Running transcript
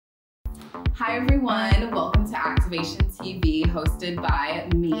Hi everyone, welcome to Activation TV, hosted by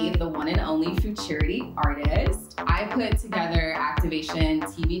me, the one and only Futurity artist. I put together Activation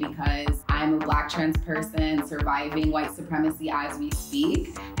TV because I'm a Black trans person surviving white supremacy as we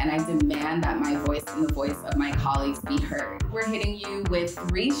speak, and I demand that my voice and the voice of my colleagues be heard. We're hitting you with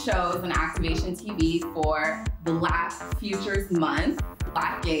 3 shows on Activation TV for Black Futures Month,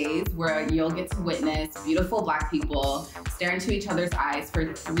 Black Gaze, where you'll get to witness beautiful Black people stare into each other's eyes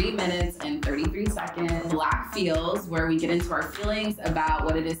for 3 minutes and 33 seconds. Black Feels, where we get into our feelings about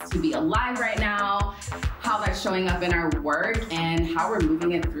what it is to be alive right now, how that's showing up in our work, and how we're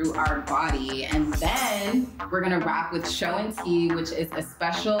moving it through our body. And then we're gonna wrap with Show and Tea, which is a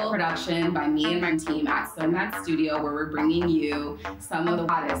special production by me and my team at SoMad Studio, where we're bringing you some of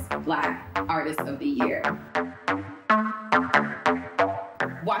the hottest Black artists of the year.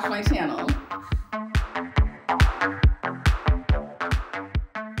 Watch my channel.